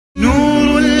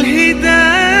نور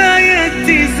الهداية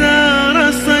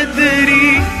زار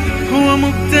صدري، هو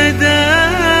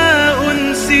مبتدأ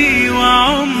أنسي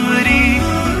وعمري،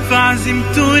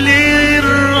 فعزمت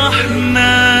للرحمن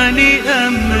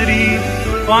أمري،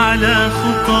 وعلى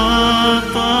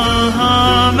خطاطها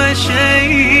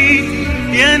مشيت.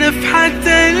 يا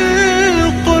نفحة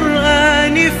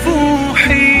القرآن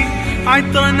فوحي،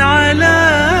 عطرا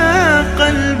على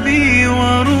قلبي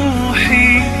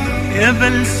وروحي، يا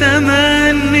بلسما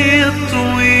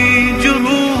يطوي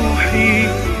جروحي،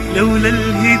 لولا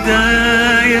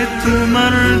الهداية ما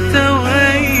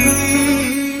ارتويت.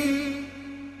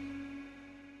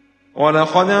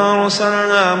 ولقد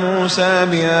أرسلنا موسى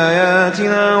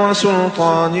بآياتنا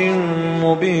وسلطان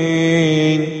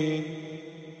مبين.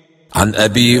 عن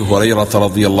أبي هريرة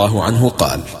رضي الله عنه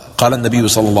قال: قال النبي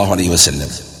صلى الله عليه وسلم: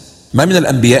 ما من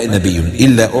الأنبياء نبي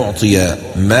إلا أعطي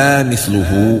ما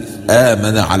مثله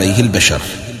آمن عليه البشر،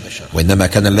 وإنما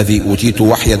كان الذي أوتيت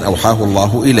وحيا أوحاه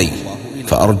الله إلي،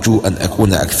 فأرجو أن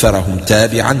أكون أكثرهم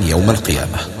تابعا يوم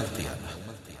القيامة.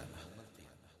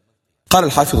 قال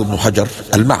الحافظ ابن حجر: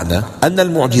 المعنى أن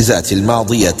المعجزات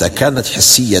الماضية كانت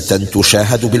حسية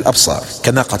تشاهد بالأبصار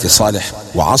كناقة صالح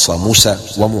وعصا موسى،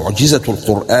 ومعجزة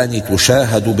القرآن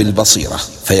تشاهد بالبصيرة،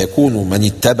 فيكون من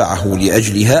اتبعه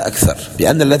لأجلها أكثر،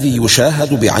 لأن الذي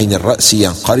يشاهد بعين الرأس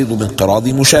ينقرض بانقراض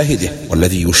مشاهده،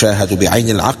 والذي يشاهد بعين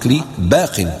العقل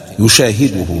باق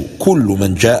يشاهده كل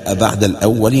من جاء بعد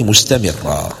الأول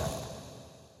مستمرا.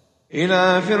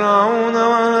 إلى فرعون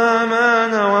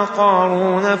وهامان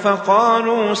وقارون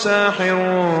فقالوا ساحر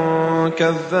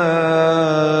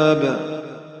كذاب.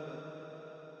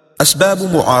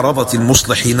 أسباب معارضة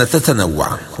المصلحين تتنوع،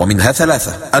 ومنها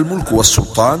ثلاثة: الملك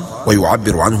والسلطان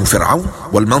ويعبر عنه فرعون،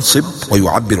 والمنصب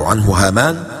ويعبر عنه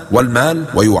هامان، والمال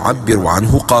ويعبر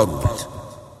عنه قارون.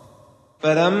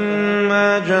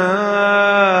 فلما جاءهم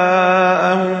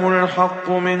الحق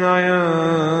من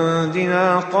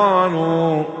عندنا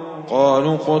قالوا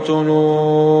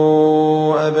اقتلوا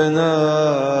أبناء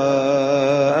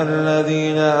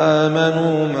الذين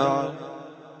آمنوا معه.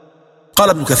 قال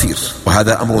ابن كثير: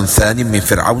 وهذا أمر ثاني من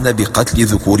فرعون بقتل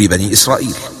ذكور بني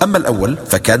إسرائيل. أما الأول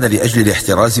فكان لأجل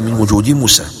الاحتراز من وجود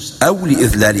موسى، أو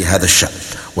لإذلال هذا الشأن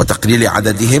وتقليل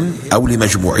عددهم، أو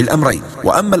لمجموع الأمرين.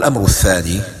 وأما الأمر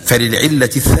الثاني فللعلة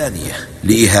الثانية،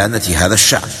 لإهانة هذا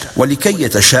الشعب ولكي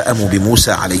يتشاءموا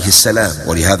بموسى عليه السلام،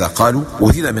 ولهذا قالوا: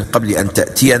 أوذنا من قبل أن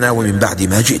تأتينا ومن بعد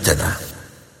ما جئتنا.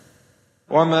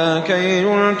 وما كيد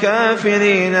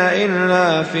الكافرين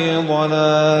إلا في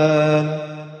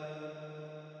ضلال.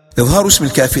 إظهار اسم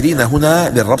الكافرين هنا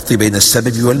للربط بين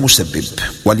السبب والمسبب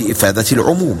ولإفادة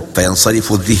العموم،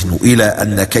 فينصرف الذهن إلى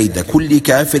أن كيد كل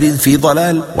كافر في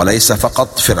ضلال، وليس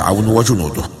فقط فرعون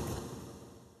وجنوده.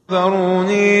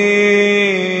 ذروني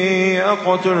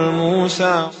أقتل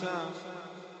موسى.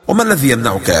 وما الذي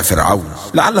يمنعك يا فرعون؟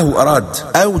 لعله أراد: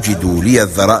 أوجدوا لي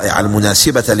الذرائع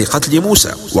المناسبة لقتل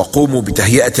موسى، وقوموا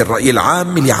بتهيئة الرأي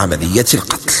العام لعملية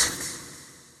القتل.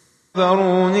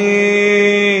 ذروني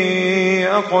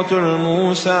أقتل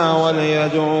موسى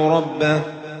وليدع ربه.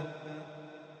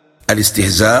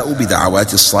 الاستهزاء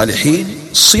بدعوات الصالحين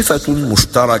صفة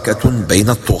مشتركة بين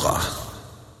الطغاة.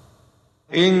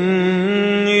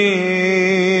 إني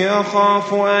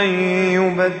أخاف أن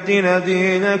يبدل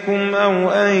دينكم أو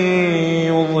أن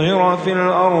يظهر في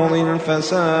الأرض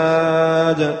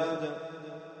الفساد.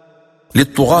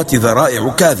 للطغاة ذرائع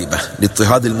كاذبة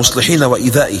لاضطهاد المصلحين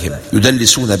وإيذائهم،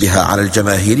 يدلسون بها على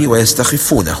الجماهير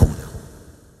ويستخفونهم.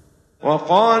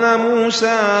 وقال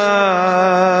موسى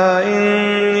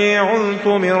إني عذت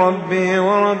بربي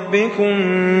وربكم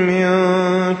من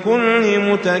كل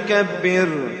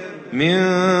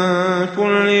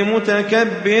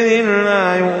متكبر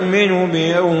لا يؤمن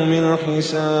بيوم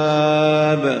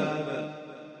الحساب.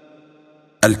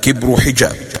 الكبر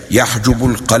حجاب يحجب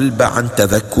القلب عن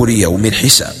تذكر يوم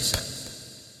الحساب.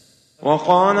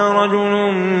 وقال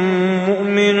رجل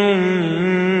مؤمن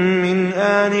من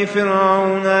آل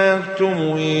فرعون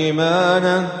يكتم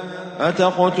إيمانه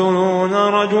أتقتلون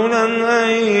رجلا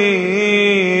أن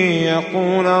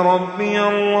يقول ربي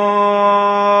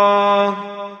الله.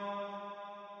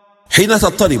 حين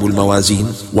تضطرب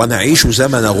الموازين ونعيش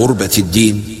زمن غربة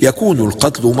الدين، يكون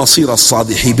القتل مصير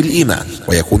الصالح بالإيمان،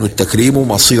 ويكون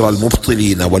التكريم مصير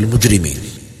المبطلين والمجرمين.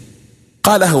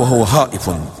 قالها وهو خائف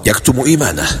يكتم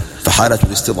إيمانه، فحالة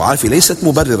الاستضعاف ليست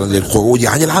مبررا للقعود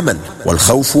عن العمل،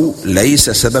 والخوف ليس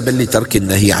سببا لترك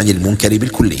النهي عن المنكر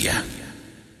بالكلية.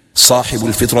 صاحب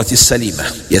الفطرة السليمة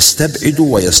يستبعد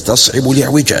ويستصعب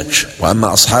الاعوجاج،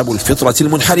 وأما أصحاب الفطرة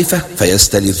المنحرفة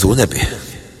فيستلذون به.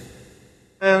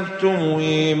 يكتم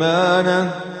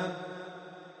إيمانه.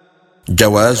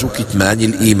 جواز كتمان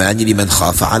الإيمان لمن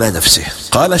خاف على نفسه.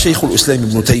 قال شيخ الإسلام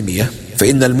ابن تيمية: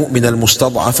 فإن المؤمن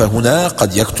المستضعف هنا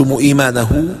قد يكتم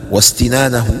إيمانه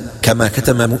واستنانه كما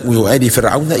كتم مؤمن آل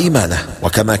فرعون إيمانه،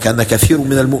 وكما كان كثير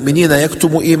من المؤمنين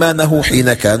يكتم إيمانه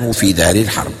حين كانوا في دار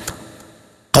الحرب.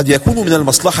 قد يكون من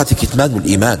المصلحة كتمان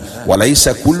الإيمان، وليس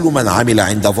كل من عمل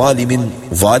عند ظالم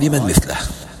ظالما مثله.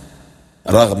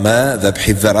 رغم ذبح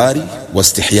الذراري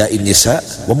واستحياء النساء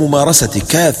وممارسة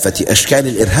كافة أشكال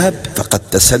الإرهاب، فقد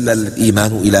تسلل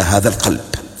الإيمان إلى هذا القلب.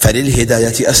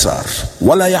 فللهداية أسرار،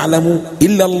 ولا يعلم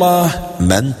إلا الله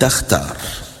من تختار.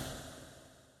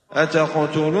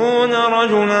 أتقتلون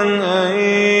رجلا أن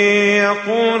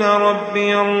يقول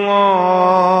ربي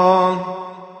الله؟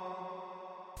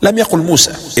 لم يقل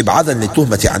موسى إبعادا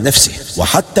للتهمة عن نفسه،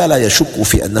 وحتى لا يشك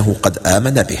في أنه قد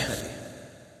آمن به.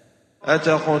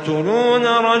 أتقتلون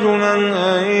رجلا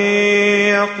أن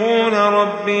يقول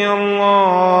ربي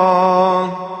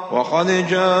الله وقد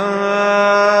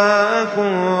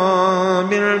جاءكم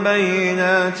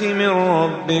بالبينات من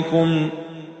ربكم.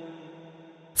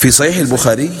 في صحيح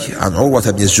البخاري عن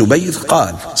عروة بن الزبير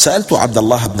قال: سألت عبد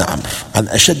الله بن عمرو عن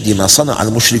أشد ما صنع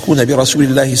المشركون برسول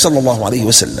الله صلى الله عليه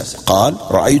وسلم. قال: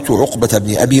 رأيت عقبة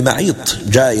بن أبي معيط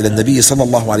جاء إلى النبي صلى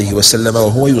الله عليه وسلم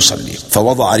وهو يصلي،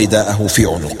 فوضع رداءه في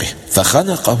عنقه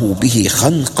فخنقه به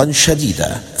خنقا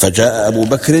شديدا، فجاء أبو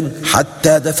بكر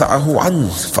حتى دفعه عنه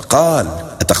فقال: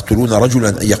 أتقتلون رجلا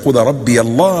أن يقول ربي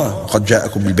الله وقد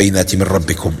جاءكم بالبينات من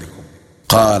ربكم؟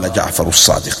 قال جعفر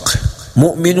الصادق: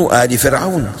 مؤمن آل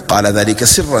فرعون قال ذلك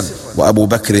سرا، وأبو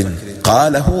بكر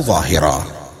قاله ظاهرا.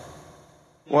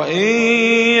 وإن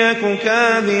يك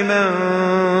كاذبا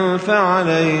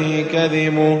فعليه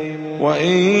كذبه،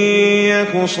 وإن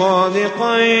يك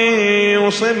صادقا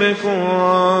يصبكم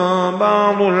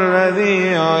بعض الذي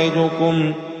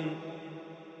يعدكم.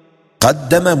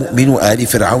 قدم مؤمن آل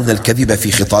فرعون الكذب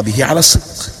في خطابه على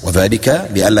الصدق، وذلك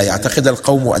لئلا يعتقد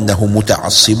القوم أنه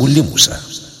متعصب لموسى.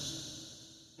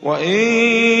 وإن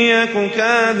يك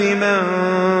كاذبا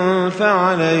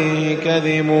فعليه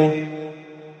كذبه.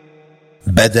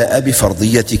 بدأ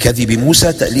بفرضية كذب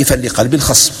موسى تأليفا لقلب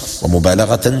الخصم،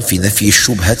 ومبالغة في نفي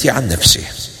الشبهة عن نفسه.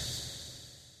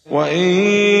 وإن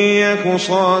يك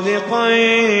صادقا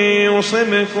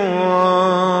يصبكم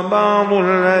بعض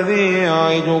الذي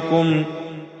يعدكم.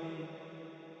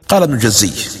 قال ابن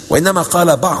الجزي: وإنما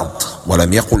قال بعض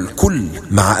ولم يقل كل،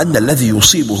 مع أن الذي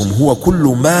يصيبهم هو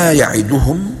كل ما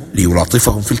يعدهم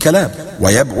ليلاطفهم في الكلام،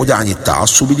 ويبعد عن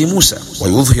التعصب لموسى،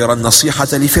 ويظهر النصيحة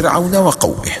لفرعون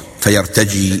وقومه،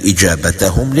 فيرتجي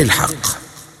إجابتهم للحق.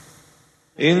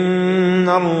 إن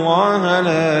الله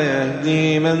لا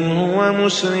يهدي من هو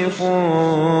مسرف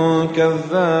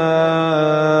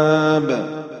كذاب.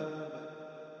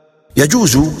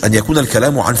 يجوز أن يكون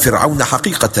الكلام عن فرعون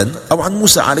حقيقة أو عن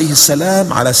موسى عليه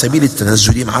السلام على سبيل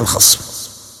التنزل مع الخصم.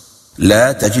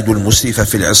 لا تجد المسرف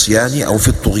في العصيان أو في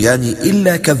الطغيان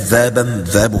إلا كذابا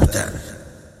ذا بهتان.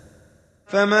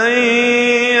 فمن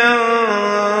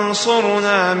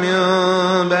ينصرنا من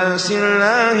بأس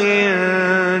الله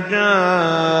إن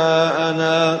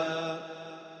جاءنا.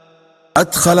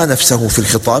 أدخل نفسه في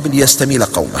الخطاب ليستميل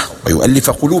قومه ويؤلف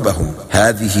قلوبهم.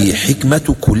 هذه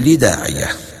حكمة كل داعية.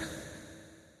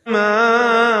 ما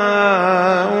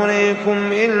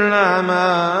أريكم إلا ما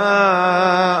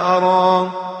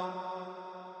أرى.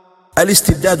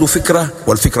 الاستبداد فكرة،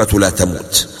 والفكرة لا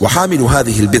تموت، وحامل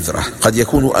هذه البذرة قد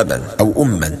يكون أبا أو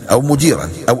أما أو مديرا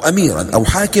أو أميرا أو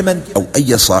حاكما أو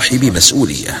أي صاحب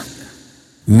مسؤولية.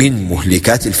 من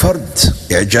مهلكات الفرد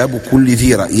إعجاب كل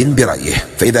ذي رأي برأيه،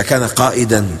 فإذا كان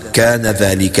قائدا كان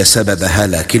ذلك سبب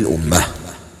هلاك الأمة.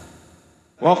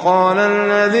 وقال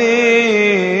الذي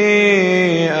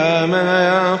آمن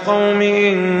يا قوم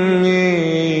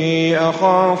إني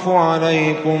أخاف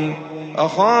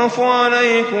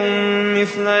عليكم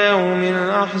مثل يوم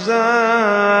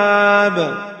الأحزاب.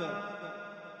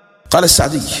 قال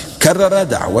السعدي: كرر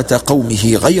دعوة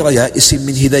قومه غير يائس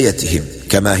من هدايتهم،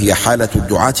 كما هي حالة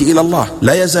الدعاة إلى الله،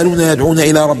 لا يزالون يدعون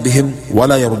إلى ربهم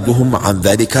ولا يردهم عن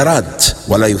ذلك راد،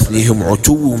 ولا يثنيهم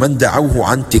عتو من دعوه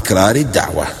عن تكرار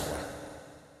الدعوة.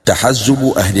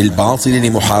 تحزب أهل الباطل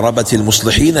لمحاربة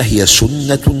المصلحين هي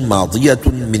سنة ماضية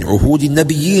من عهود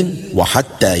النبيين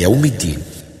وحتى يوم الدين.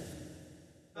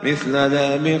 مثل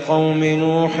داب قوم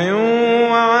نوح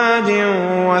وعاد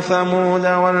وثمود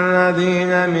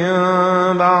والذين من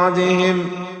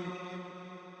بعدهم.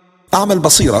 أعمى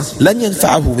البصيرة لن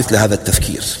ينفعه مثل هذا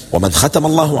التفكير، ومن ختم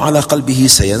الله على قلبه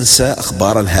سينسى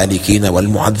أخبار الهالكين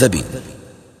والمعذبين.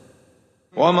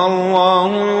 وما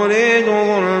الله يريد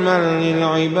ظلما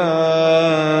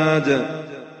للعباد.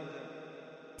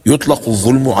 يطلق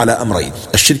الظلم على أمرين: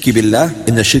 الشرك بالله،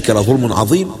 إن الشرك لظلم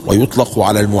عظيم، ويطلق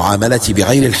على المعاملة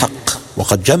بغير الحق.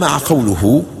 وقد جمع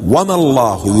قوله وما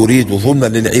الله يريد ظلما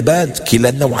للعباد كلا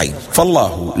النوعين،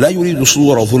 فالله لا يريد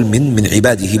صدور ظلم من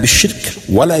عباده بالشرك،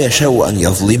 ولا يشاء أن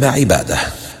يظلم عباده.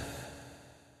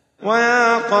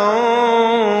 ويا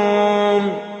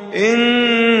قوم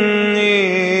إني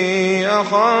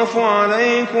أخاف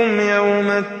عليكم يوم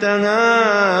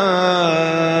التناد.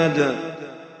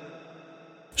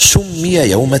 سمي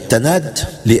يوم التناد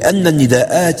لأن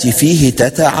النداءات فيه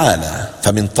تتعالى،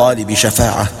 فمن طالب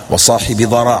شفاعة وصاحب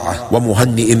ضراعة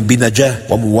ومهنئ بنجاه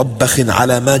وموبخ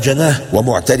على ما جناه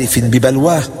ومعترف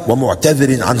ببلواه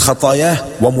ومعتذر عن خطاياه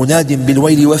ومناد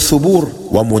بالويل والثبور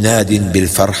ومناد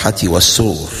بالفرحة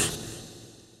والسرور.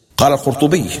 قال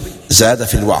القرطبي: زاد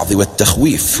في الوعظ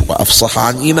والتخويف وأفصح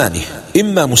عن إيمانه،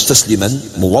 إما مستسلما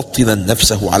موطنا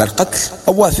نفسه على القتل،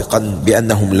 أو واثقا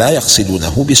بأنهم لا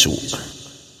يقصدونه بسوء.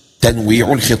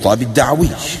 تنويع الخطاب الدعوي: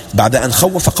 بعد أن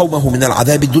خوف قومه من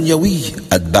العذاب الدنيوي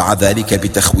أتبع ذلك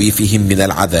بتخويفهم من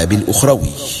العذاب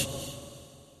الأخروي.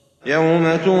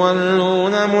 يوم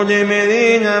تولون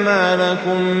مدبرين ما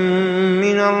لكم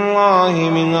من الله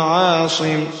من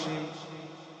عاصم.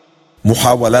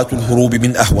 محاولات الهروب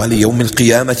من أهوال يوم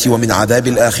القيامة ومن عذاب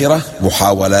الآخرة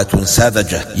محاولات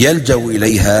ساذجة يلجأ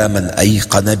إليها من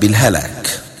أيقن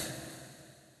بالهلاك.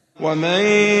 ومن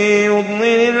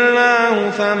يضلل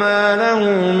الله فما له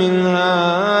من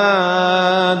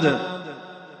هاد.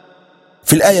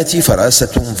 في الآية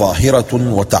فراسة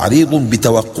ظاهرة وتعريض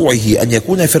بتوقعه أن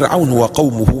يكون فرعون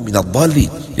وقومه من الضالين،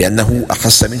 لأنه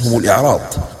أحس منهم الإعراض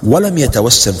ولم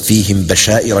يتوسم فيهم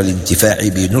بشائر الانتفاع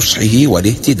بنصحه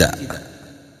والاهتداء.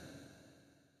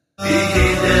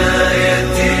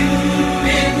 بهداية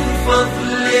من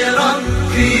فضل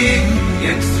ربي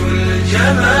يكسو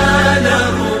الجمال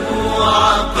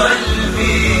ربوع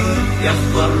قلبي،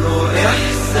 يخضر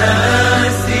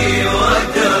إحساسي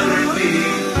ودربي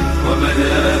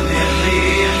وملامحي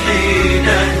حين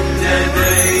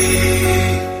اهتديت.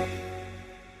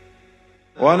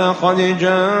 ولقد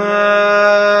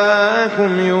جاءكم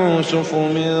يوسف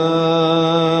من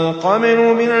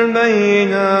قبل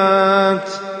بالبينات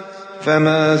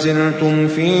فما زلتم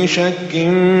في شك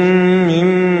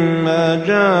مما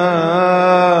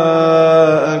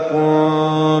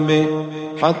جاءكم به،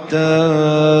 حتى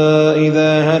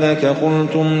إذا هلك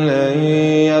قلتم لن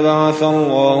يبعث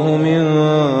الله من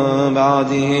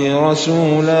بعده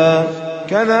رسولا،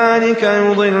 كذلك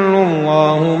يضل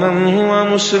الله من هو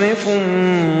مسرف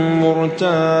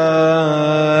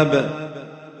مرتاب.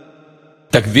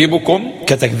 تكذيبكم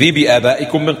كتكذيب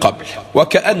آبائكم من قبل،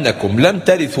 وكأنكم لم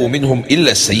ترثوا منهم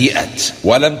إلا السيئات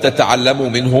ولم تتعلموا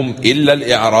منهم إلا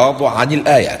الإعراض عن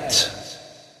الآيات.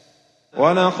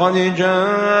 ولقد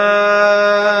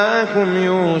جاءكم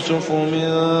يوسف من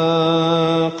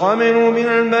قبل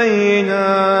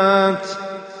بالبينات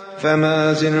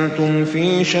فما زلتم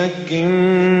في شك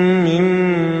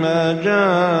مما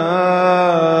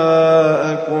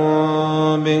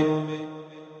جاءكم به.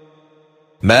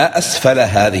 ما أسفل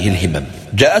هذه الهمم،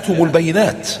 جاءتهم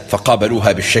البينات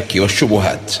فقابلوها بالشك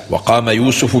والشبهات، وقام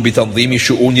يوسف بتنظيم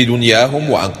شؤون دنياهم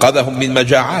وأنقذهم من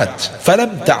مجاعات، فلم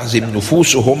تعزم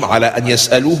نفوسهم على أن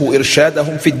يسألوه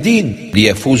إرشادهم في الدين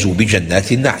ليفوزوا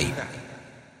بجنات النعيم.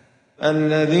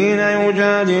 الذين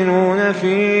يجادلون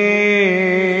في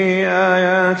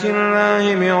آيات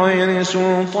الله بغير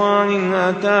سلطان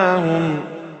أتاهم.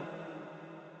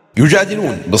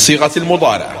 يجادلون بصيغة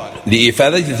المضارع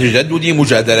لإفادة تجدد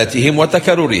مجادلتهم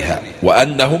وتكررها،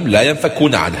 وأنهم لا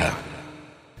ينفكون عنها.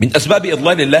 من أسباب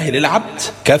إضلال الله للعبد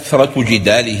كثرة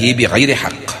جداله بغير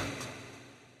حق.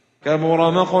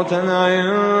 كبر مقتا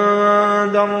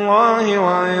عند الله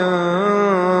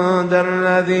وعند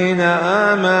الذين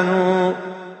آمنوا.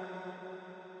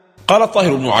 قال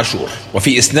الطاهر بن عاشور: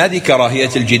 وفي إسناد كراهية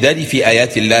الجدال في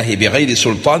آيات الله بغير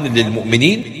سلطان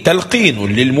للمؤمنين تلقين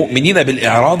للمؤمنين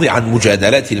بالإعراض عن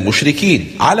مجادلات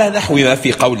المشركين، على نحو ما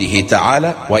في قوله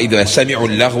تعالى: وإذا سمعوا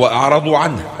اللغو أعرضوا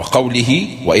عنه، وقوله: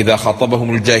 وإذا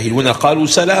خاطبهم الجاهلون قالوا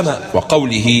سلاما،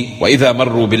 وقوله: وإذا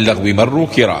مروا باللغو مروا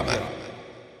كراما.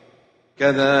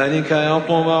 كذلك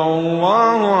يطبع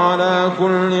الله على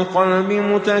كل قلب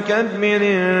متكبر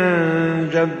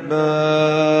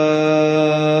جبار.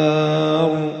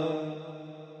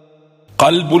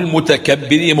 قلب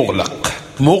المتكبر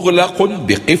مغلق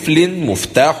بقفل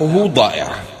مفتاحه ضائع،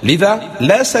 لذا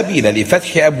لا سبيل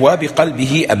لفتح أبواب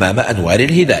قلبه أمام أنوار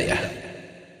الهداية.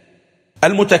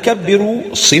 المتكبر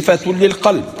صفة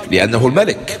للقلب لأنه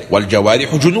الملك،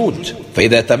 والجوارح جنود،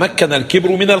 فإذا تمكن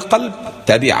الكبر من القلب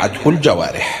تبعته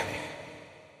الجوارح.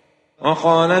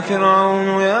 وقال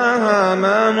فرعون يا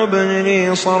هامان ابن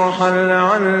لي صرحا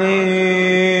لعلي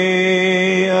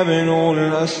أبلغ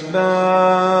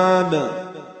الأسباب.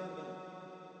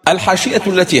 الحاشية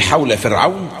التي حول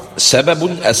فرعون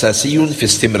سبب أساسي في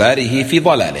استمراره في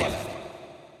ضلاله.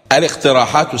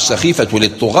 الاقتراحات السخيفة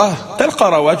للطغاة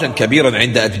تلقى رواجا كبيرا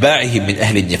عند أتباعهم من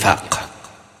أهل النفاق.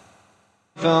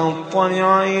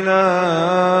 فاطلع إلى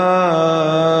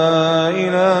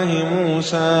إله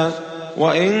موسى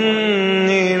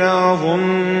وإني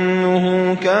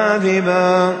لأظنه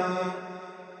كاذبا.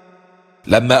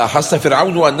 لما أحس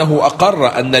فرعون أنه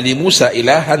أقر أن لموسى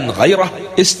إلها غيره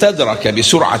استدرك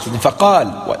بسرعة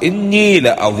فقال وإني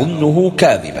لأظنه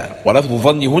كاذبا. ولفظ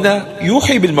الظن هنا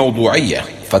يوحي بالموضوعية،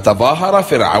 فتظاهر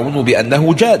فرعون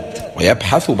بأنه جاد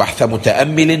ويبحث بحث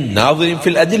متأمل ناظر في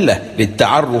الأدلة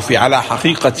للتعرف على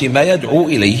حقيقة ما يدعو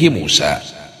إليه موسى.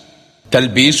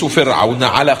 تلبيس فرعون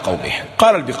على قومه.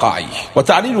 قال البقاعي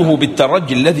وتعليله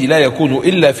بالترجي الذي لا يكون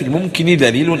إلا في الممكن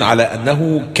دليل على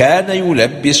أنه كان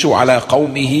يلبس على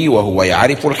قومه وهو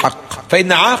يعرف الحق،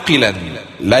 فإن عاقلا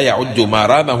لا يعد ما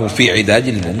رامه في عداد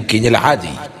الممكن العادي.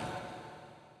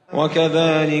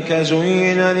 وكذلك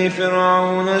زين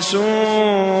لفرعون سوء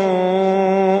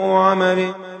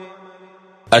عمله.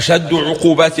 أشد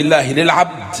عقوبات الله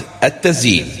للعبد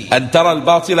التزيين، أن ترى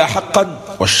الباطل حقا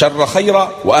والشر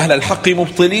خيرا وأهل الحق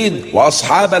مبطلين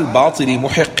وأصحاب الباطل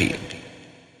محقين.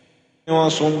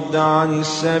 وصد عن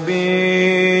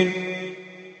السبيل.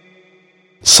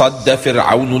 صد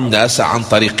فرعون الناس عن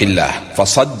طريق الله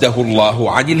فصده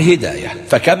الله عن الهداية،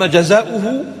 فكان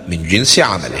جزاؤه من جنس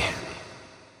عمله.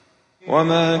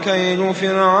 وما كيد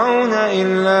فرعون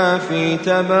إلا في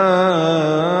تباب.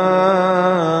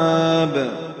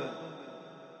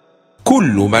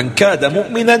 كل من كاد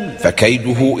مؤمنا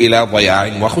فكيده إلى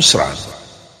ضياع وخسران.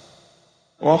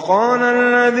 وقال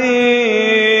الذي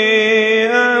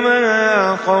آمن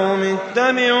يا قوم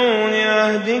اتبعون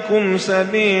أهدكم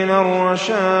سبيل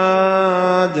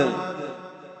الرشاد.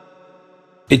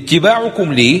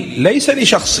 اتباعكم لي ليس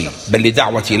لشخصي بل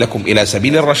لدعوتي لكم إلى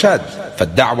سبيل الرشاد،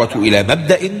 فالدعوة إلى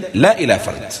مبدأ لا إلى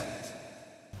فرد.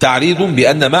 تعريض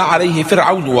بأن ما عليه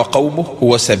فرعون وقومه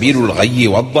هو سبيل الغي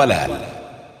والضلال.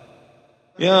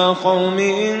 يا قوم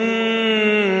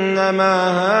إنما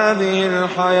هذه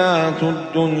الحياة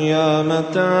الدنيا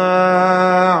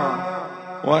متاع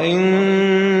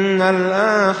وإن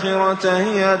الآخرة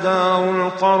هي دار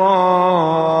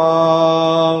القرار.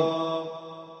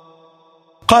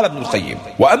 قال ابن القيم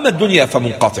وأما الدنيا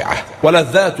فمنقطعة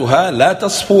ولذاتها لا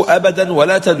تصفو أبدا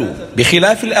ولا تدوم،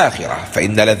 بخلاف الآخرة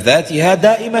فإن لذاتها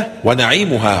دائمة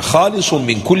ونعيمها خالص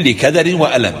من كل كدر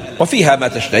وألم، وفيها ما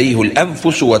تشتهيه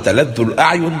الأنفس وتلذ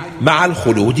الأعين مع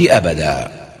الخلود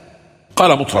أبدا.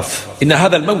 قال مطرف إن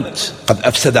هذا الموت قد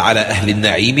أفسد على أهل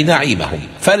النعيم نعيمهم،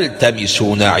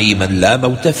 فالتمسوا نعيما لا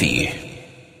موت فيه.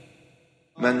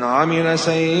 من عمل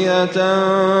سيئة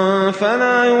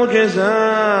فلا يجزى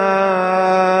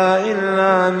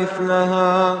إلا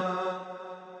مثلها.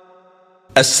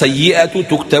 السيئة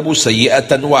تكتب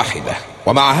سيئة واحدة،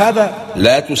 ومع هذا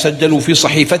لا تسجل في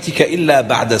صحيفتك إلا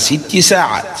بعد 6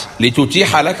 ساعات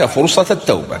لتتيح لك فرصة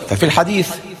التوبة. ففي الحديث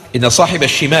إن صاحب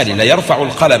الشمال لا يرفع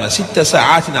القلم 6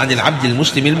 ساعات عن العبد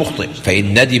المسلم المخطئ،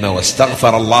 فإن ندم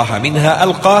واستغفر الله منها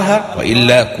ألقاها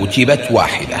وإلا كتبت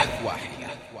واحدة.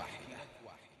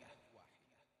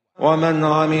 ومن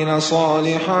عمل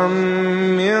صالحا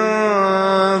من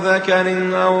ذكر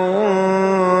أو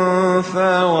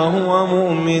أنثى وهو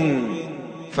مؤمن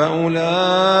فأولئك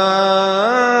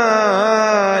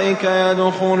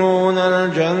يدخلون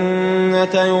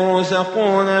الجنة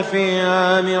يرزقون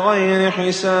فيها بغير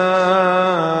حساب.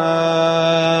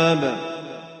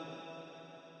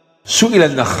 سئل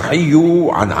النخعي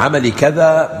عن عمل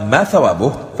كذا ما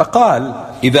ثوابه، فقال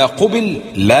إذا قبل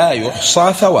لا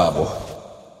يحصى ثوابه.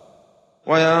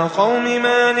 ويا قوم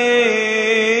ما لي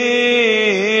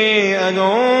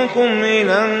أدعوكم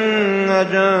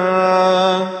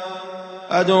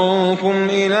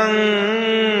إلى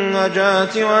النجاة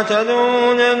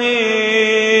وتدعونني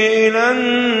إلى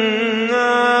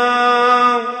النار.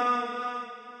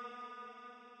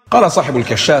 قال صاحب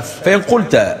الكشاف فإن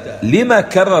قلت لما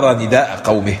كرر نداء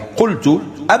قومه؟ قلت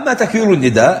أما تكرير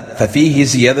النداء ففيه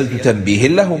زيادة تنبيه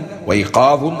لهم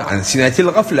وإيقاظ عن سنة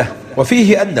الغفلة،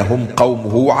 وفيه أنهم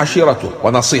قومه وعشيرته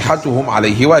ونصيحتهم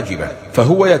عليه واجبة،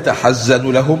 فهو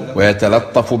يتحزن لهم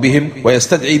ويتلطف بهم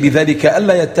ويستدعي بذلك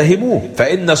ألا يتهموه،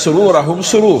 فإن سرورهم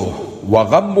سروره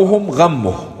وغمهم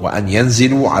غمه، وأن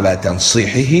ينزلوا على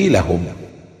تنصيحه لهم.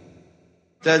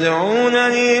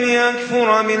 تدعونني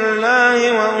لأكفر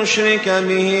بالله وأشرك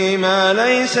به ما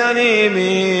ليس لي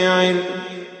به علم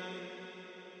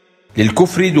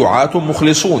للكفر دعاة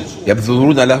مخلصون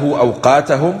يبذلون له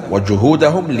أوقاتهم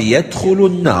وجهودهم ليدخلوا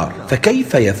النار،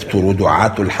 فكيف يفتر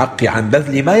دعاة الحق عن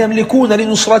بذل ما يملكون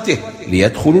لنصرته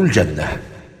ليدخلوا الجنة؟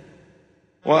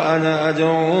 وأنا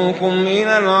أدعوكم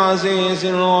إلى العزيز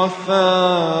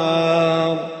الغفار.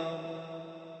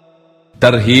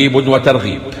 ترهيب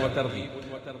وترغيب.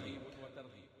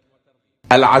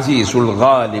 العزيز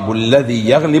الغالب الذي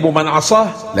يغلب من عصاه،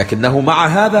 لكنه مع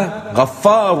هذا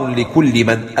غفار لكل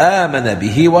من آمن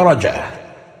به ورجاه.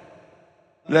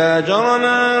 لا جرم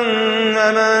أن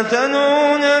ما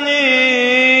تدعونني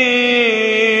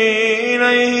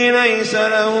إليه ليس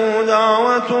له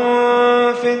دعوة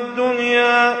في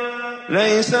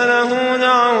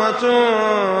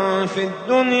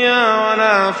الدنيا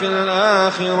ولا في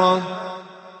الآخرة.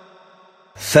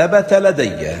 ثبت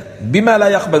لدي بما لا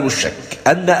يقبل الشك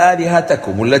أن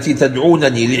آلهتكم التي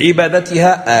تدعونني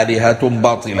لعبادتها آلهة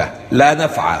باطلة لا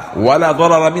نفع ولا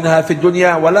ضرر منها في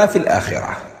الدنيا ولا في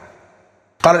الآخرة.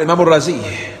 قال الإمام الرازي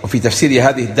وفي تفسير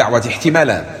هذه الدعوة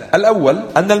احتمالان: الأول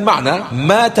أن المعنى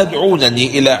ما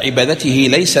تدعونني إلى عبادته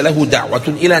ليس له دعوة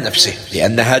إلى نفسه،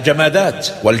 لأنها جمادات،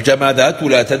 والجمادات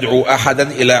لا تدعو أحدا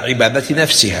إلى عبادة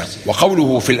نفسها.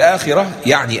 وقوله في الآخرة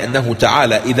يعني أنه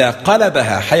تعالى إذا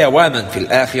قلبها حيوانا في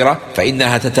الآخرة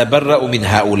فإنها تتبرأ من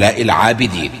هؤلاء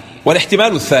العابدين.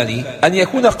 والاحتمال الثاني أن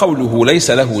يكون قوله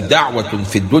ليس له دعوة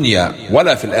في الدنيا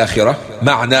ولا في الآخرة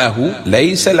معناه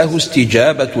ليس له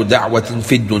استجابة دعوة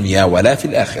في الدنيا ولا في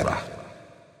الآخرة.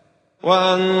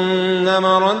 وأن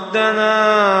مردنا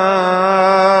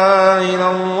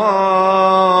إلى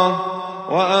الله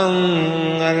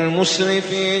وأن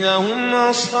المسرفين هم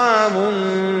أصحاب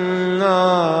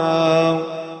النار.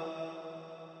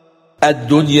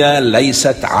 الدنيا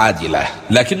ليست عادلة،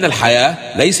 لكن الحياة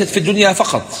ليست في الدنيا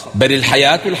فقط، بل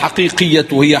الحياة الحقيقية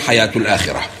هي حياة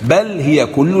الآخرة، بل هي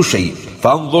كل شيء.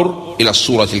 فانظر إلى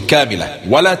الصورة الكاملة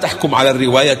ولا تحكم على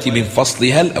الرواية من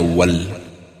فصلها الأول.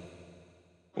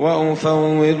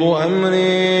 وأفوض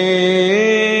أمري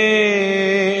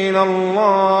إلى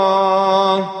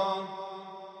الله.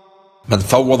 من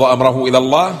فوض أمره إلى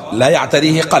الله لا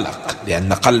يعتريه قلق،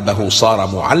 لأن قلبه صار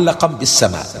معلقا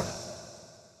بالسماء.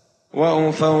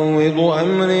 وأفوض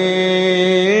أمري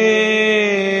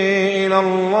إلى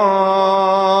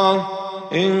الله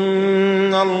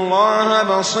إن الله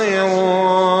بصير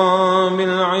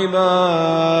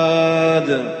بالعباد.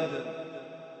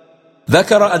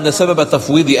 ذكر أن سبب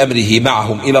تفويض أمره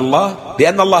معهم إلى الله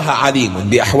لأن الله عليم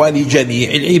بأحوال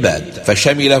جميع العباد،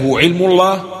 فشمله علم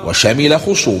الله وشمل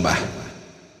خصومه.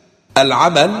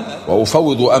 العمل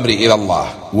وأفوض أمري إلى الله،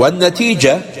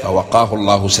 والنتيجة فوقاه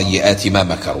الله سيئات ما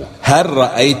مكروا. هل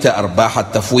رأيت أرباح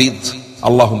التفويض؟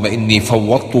 اللهم إني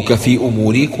فوضتك في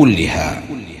أموري كلها.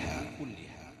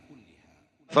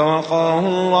 فوقاه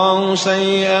الله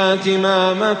سيئات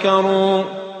ما مكروا.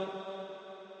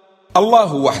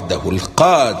 الله وحده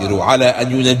القادر على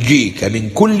أن ينجيك من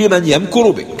كل من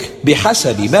يمكر بك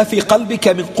بحسب ما في قلبك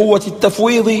من قوة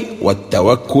التفويض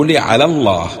والتوكل على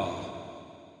الله.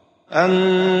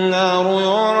 النار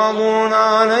يعرضون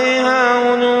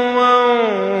عليها غدوا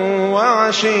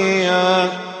وعشيا.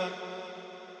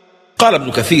 قال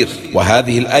ابن كثير: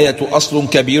 وهذه الآية أصل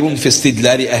كبير في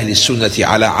استدلال أهل السنة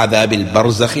على عذاب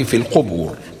البرزخ في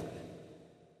القبور.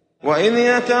 وإذ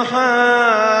يتحاجون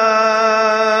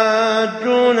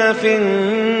في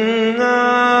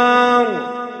النار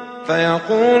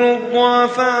فيقول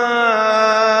الضعفاء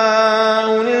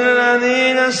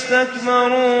للذين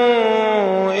استكبروا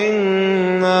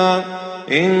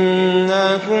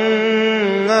إنا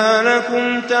كنا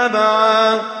لكم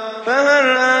تبعا فهل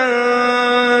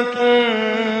أنتم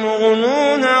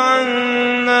مغنون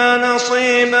عنا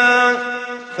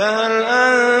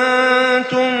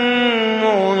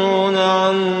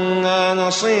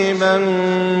نصيبا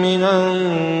من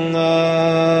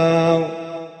النار.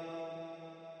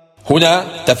 هنا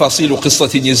تفاصيل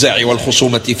قصة النزاع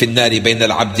والخصومة في النار بين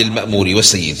العبد المأمور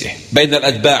وسيده، بين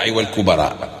الأتباع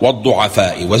والكبراء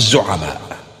والضعفاء والزعماء.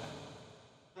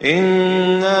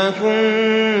 إنا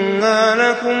كنا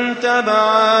لكم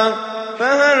تبعا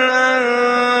فهل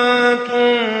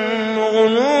أنتم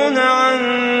مغنون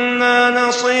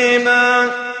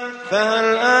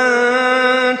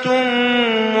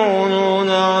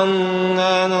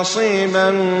عنا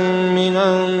نصيبا من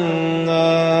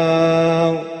النار.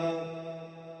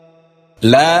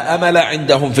 لا أمل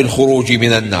عندهم في الخروج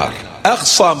من النار،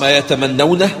 أقصى ما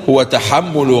يتمنونه هو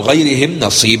تحمل غيرهم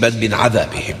نصيبا من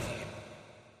عذابهم.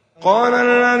 قال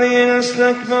الذين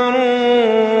استكبروا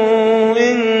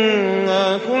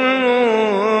إنا كل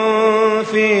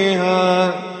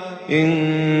فيها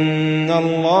إن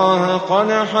الله الله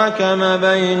قد حكم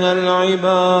بين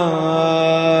العباد.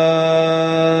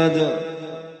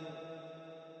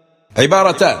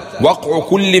 عبارتان وقع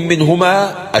كل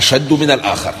منهما أشد من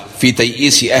الآخر في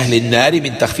تيئيس أهل النار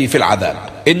من تخفيف العذاب.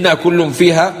 إن كل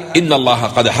فيها إن الله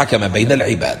قد حكم بين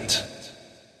العباد.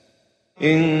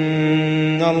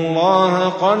 إن الله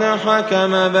قد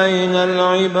حكم بين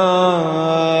العباد.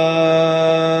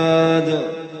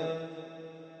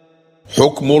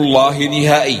 حكم الله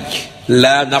نهائي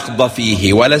لا نقض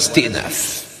فيه ولا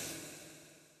استئناف.